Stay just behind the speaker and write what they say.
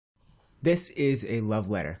This is a love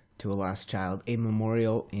letter to a lost child, a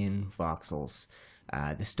memorial in voxels.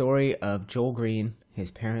 The story of Joel Green,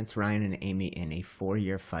 his parents Ryan and Amy, in a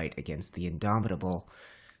 4-year fight against the indomitable,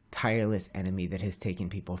 tireless enemy that has taken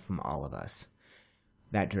people from all of us.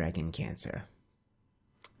 That dragon, cancer.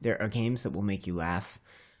 There are games that will make you laugh.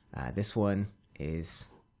 This one is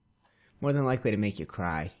more than likely to make you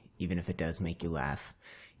cry, even if it does make you laugh.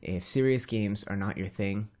 If serious games are not your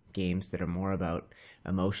thing, games that are more about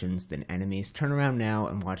emotions than enemies, turn around now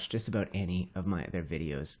and watch just about any of my other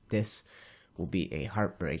videos. This will be a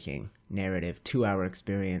heartbreaking narrative 2-hour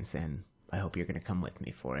experience, and I hope you're going to come with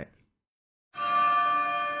me for it.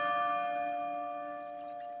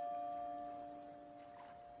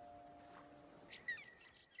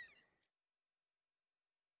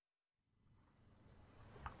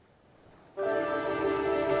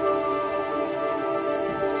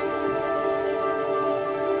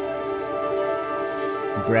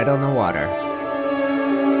 Bread on the water.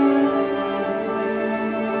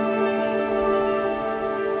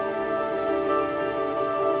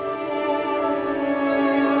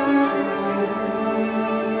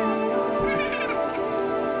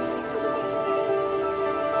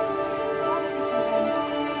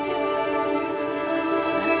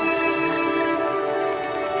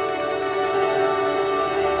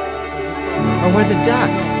 Oh, we're the duck.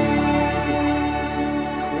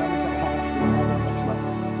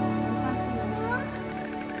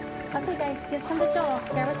 Okay, guys, give some to Joel.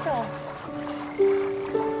 Share with Joel.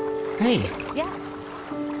 Hey, Yeah.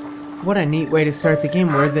 what a neat way to start the game.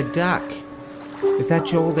 We're the duck. Is that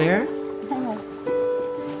Joel there?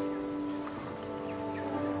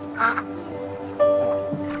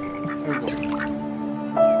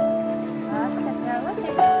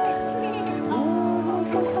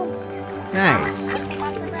 Nice.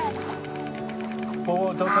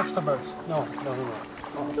 Oh, don't touch the birds. No.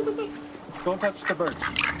 Don't touch the birds.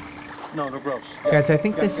 No, they're gross. Guys, I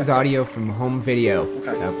think this is audio from home video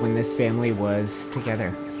of when this family was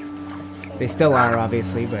together. They still are,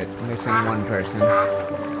 obviously, but missing one person. Did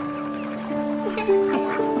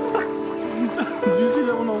you see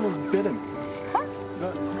that one almost bit him?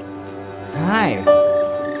 Hi.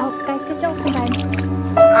 Oh, guys, give Joel some bread.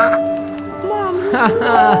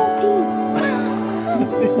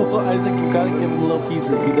 Well, Isaac, you gotta give him little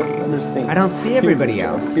pieces. He doesn't understand. I don't see everybody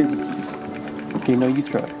else. Here's a piece. Okay, no, you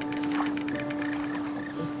throw it.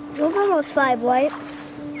 Joel's almost 5, right?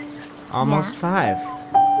 Almost 5.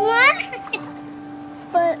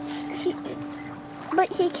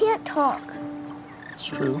 But he can't talk. It's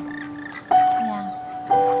true. Yeah.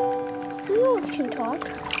 Who else can talk?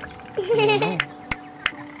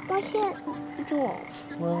 Why can't Joel?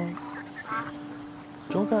 Well,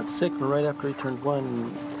 Joel got sick right after he turned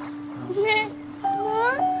 1.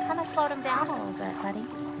 Kind of slowed him down a little bit, buddy.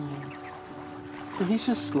 So he's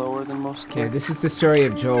just slower than most Yeah, kids. this is the story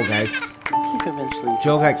of Joel, guys. He could eventually.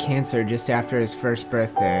 Joel got cancer just after his first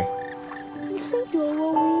birthday.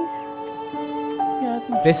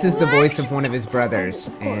 This is the voice of one of his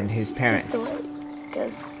brothers and his parents.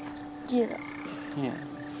 Because, you know, Yeah.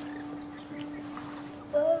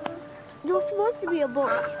 Joel's supposed to be a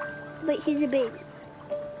boy, but he's a baby.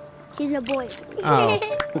 He's a boy. Oh.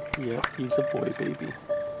 Yep, he's a boy baby.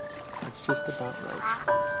 That's just about right.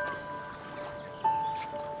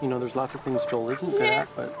 You know, there's lots of things Joel isn't good at,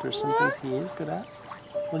 but there's some things he is good at.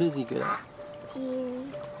 What is he good at?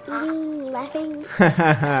 He's laughing.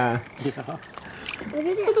 Yeah. What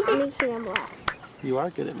is it? Making him laugh. You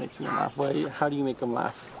are good at making him laugh. Why? How do you make him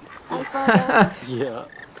laugh? I fall down. Yeah.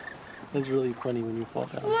 It's really funny when you fall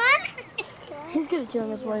down. He's good at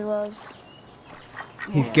showing us what he loves.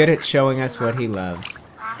 He's good at showing us what he loves.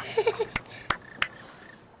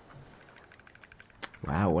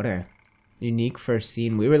 Wow, what a unique first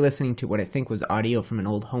scene. We were listening to what I think was audio from an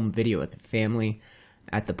old home video of the family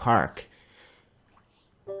at the park.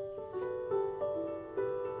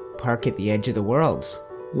 Park at the edge of the world.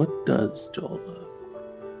 What does Joel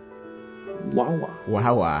love? Wawa.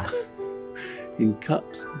 Wawa. In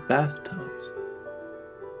cups, bathtubs,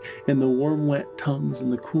 and the warm, wet tongues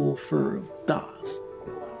and the cool fur of Das.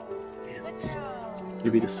 And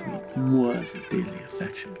your bittersweet was a daily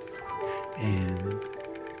affection. And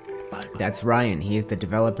bye-bye. That's Ryan. He is the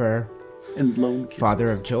developer, And lone kisses. father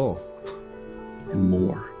of Joel. And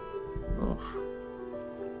more. Oh,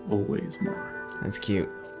 always more. That's cute.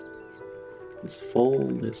 His full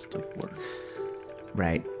list of work.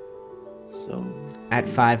 Right. So, At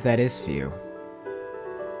 5, that is few.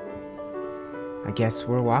 I guess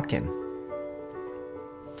we're walking.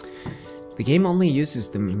 The game only uses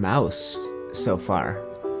the mouse so far.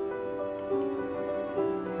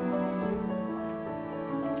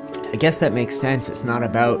 I guess that makes sense. It's not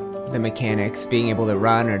about the mechanics, being able to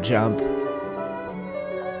run or jump.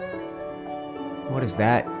 What is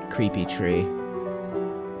that creepy tree?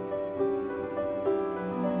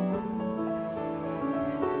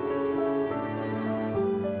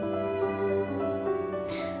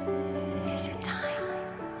 Is it time?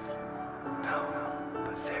 No,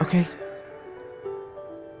 but very Okay. soon.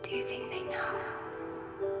 Do you think they know?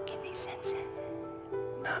 Can they sense it?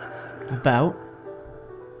 None of them know. About?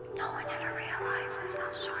 No one ever realizes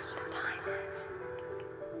how short the time is.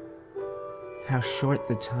 How short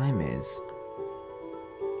the time is.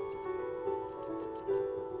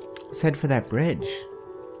 Let's head for that bridge.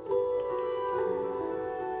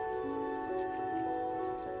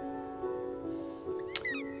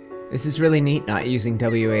 This is really neat not using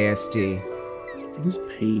WASD. What is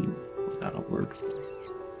pain without a word for it?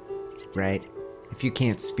 Right? If you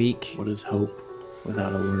can't speak, What is hope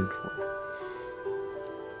without a word for it?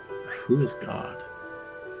 Who is God?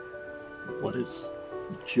 What is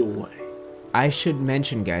joy? I should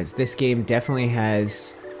mention, guys, this game definitely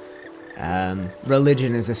has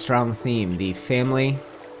religion as a strong theme. The family.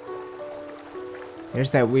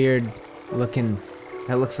 There's that weird looking.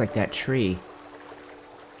 That looks like that tree.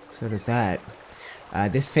 So does that.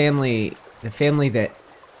 This family, the family that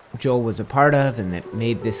Joel was a part of and that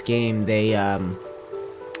made this game, they are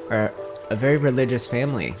a very religious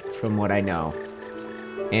family, from what I know.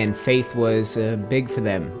 And faith was big for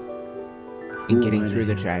them in getting through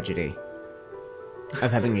the tragedy of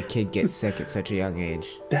having a kid get sick at such a young age.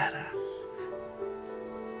 Dada.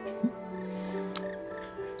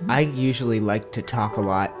 I usually like to talk a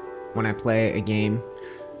lot when I play a game.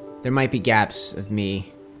 There might be gaps of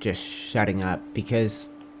me just shutting up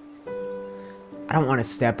because I don't want to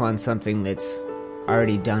step on something that's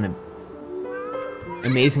already done an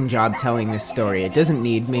amazing job telling this story. It doesn't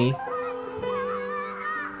need me.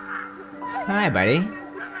 Hi, buddy.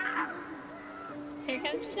 Here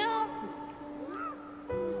comes Joel.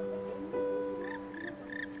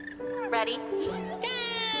 Ready?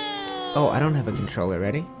 Oh, I don't have a controller.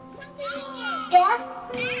 Ready? Set,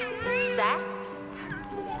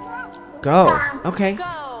 Go. Okay. go.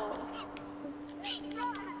 Are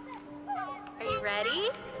you ready?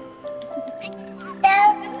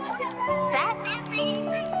 Set.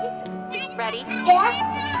 Ready?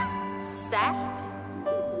 Set.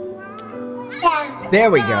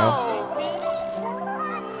 There we go.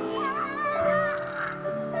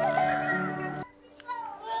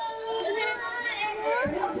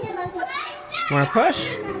 Wanna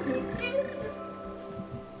push?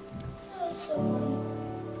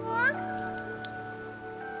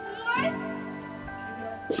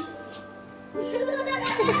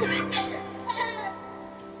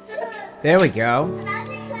 There we go.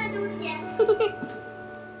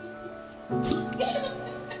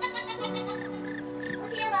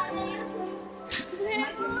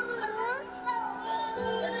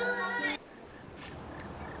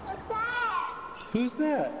 Who's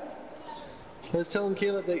that? Let's tell him,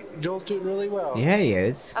 Caleb, that Joel's doing really well. Yeah, he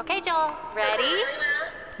is. Okay, Joel. Ready?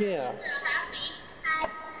 Yeah.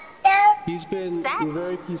 He's been Set.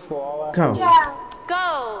 very peaceful all Go. afternoon.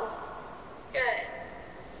 Go.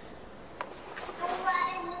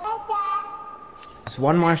 There's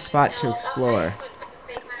one more spot to explore.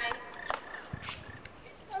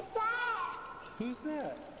 Who's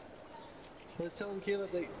that? Let's tell him,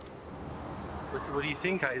 Caleb, that What do you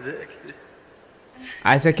think, Isaac?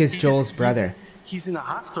 Isaac is Joel's brother. He's in a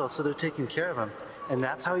hospital, so they're taking care of him. And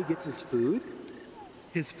that's how he gets his food?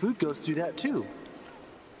 His food goes through that too.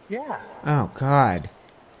 Yeah, Oh, God.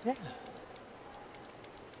 yeah.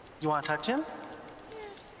 You want to touch him?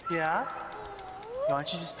 Yeah? Why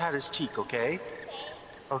don't you just pat his cheek, okay?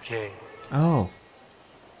 Okay, Oh.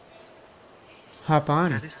 Hop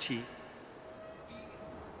pat on. his cheek.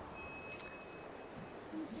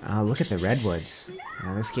 Oh, look at the redwoods.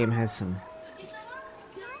 Now, this game has some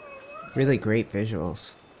really great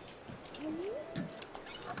visuals.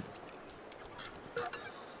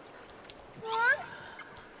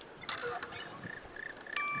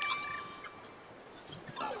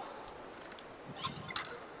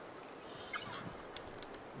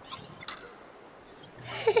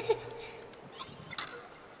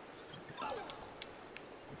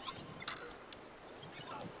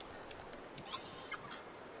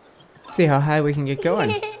 See how high we can get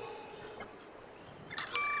going.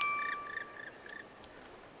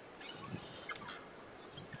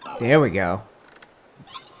 There we go.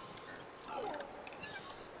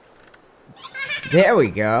 There we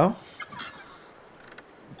go.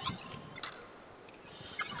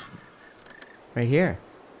 Right here.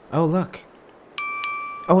 Oh, look.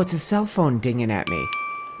 Oh, it's a cell phone dinging at me.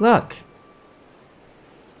 Look.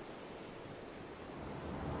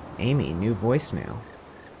 Amy, new voicemail.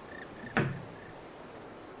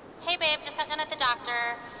 Hey babe, just got done at the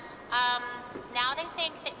doctor. Now they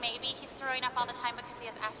think that maybe he's throwing up all the time because he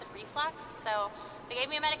has acid reflux. So they gave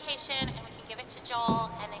me a medication and we can give it to Joel,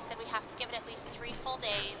 and they said we have to give it at least 3 full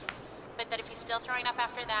days, but that if he's still throwing up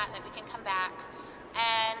after that we can come back.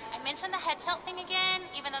 And I mentioned the head tilt thing again,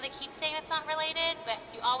 even though they keep saying it's not related, but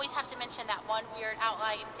you always have to mention that one weird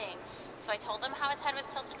outlying thing. So I told them how his head was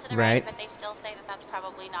tilted to the right, but they still say that that's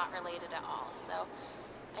probably not related at all. So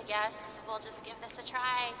I guess we'll just give this a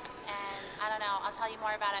try, and I don't know, I'll tell you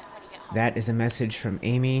more about it when you get home. That is a message from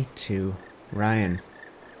Amy to Ryan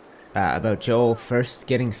about Joel first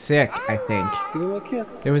getting sick, I think. Give him a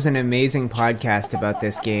kiss. There was an amazing podcast about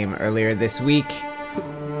this game earlier this week.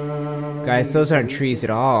 Guys, those aren't trees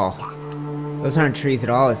at all. Those aren't trees at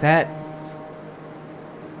all. Is that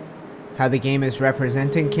how the game is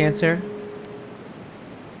representing cancer?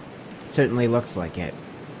 It certainly looks like it.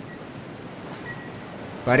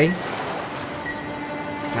 Buddy?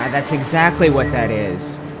 God, that's exactly what that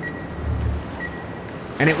is.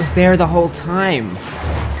 And it was there the whole time.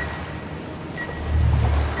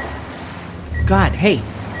 God, hey.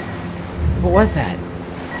 What was that?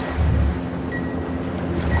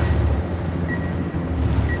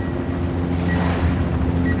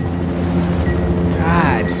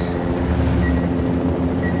 God.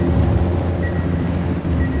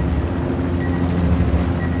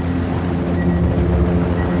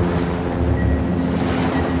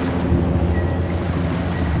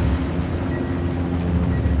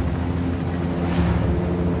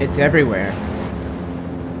 It's everywhere.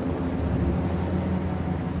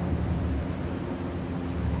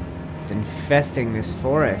 It's infesting this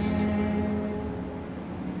forest.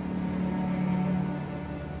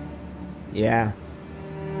 Yeah.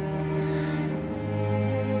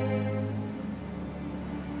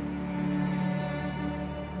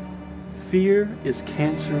 Fear is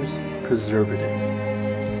cancer's preservative.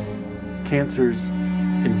 Cancer's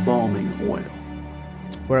embalming oil.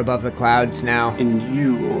 We're above the clouds now. And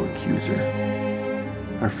you, O accuser,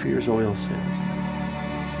 are fear's oil salesman.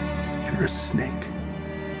 You're a snake.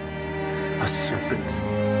 A serpent.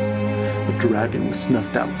 A dragon with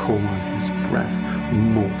snuffed out coal on his breath,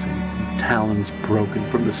 molten, and talons broken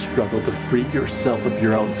from the struggle to free yourself of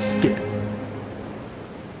your own skin.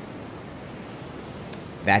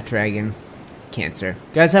 That dragon. Cancer.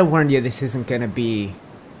 Guys, I warned you this isn't gonna be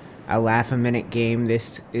a laugh-a-minute game.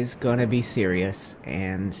 This is gonna be serious,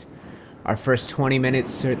 and our first 20 minutes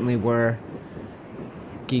certainly were.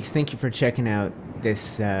 Geeks, thank you for checking out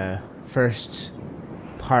this first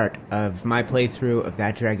part of my playthrough of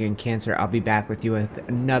That Dragon Cancer. I'll be back with you with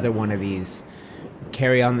another one of these.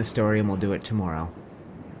 Carry on the story, and we'll do it tomorrow.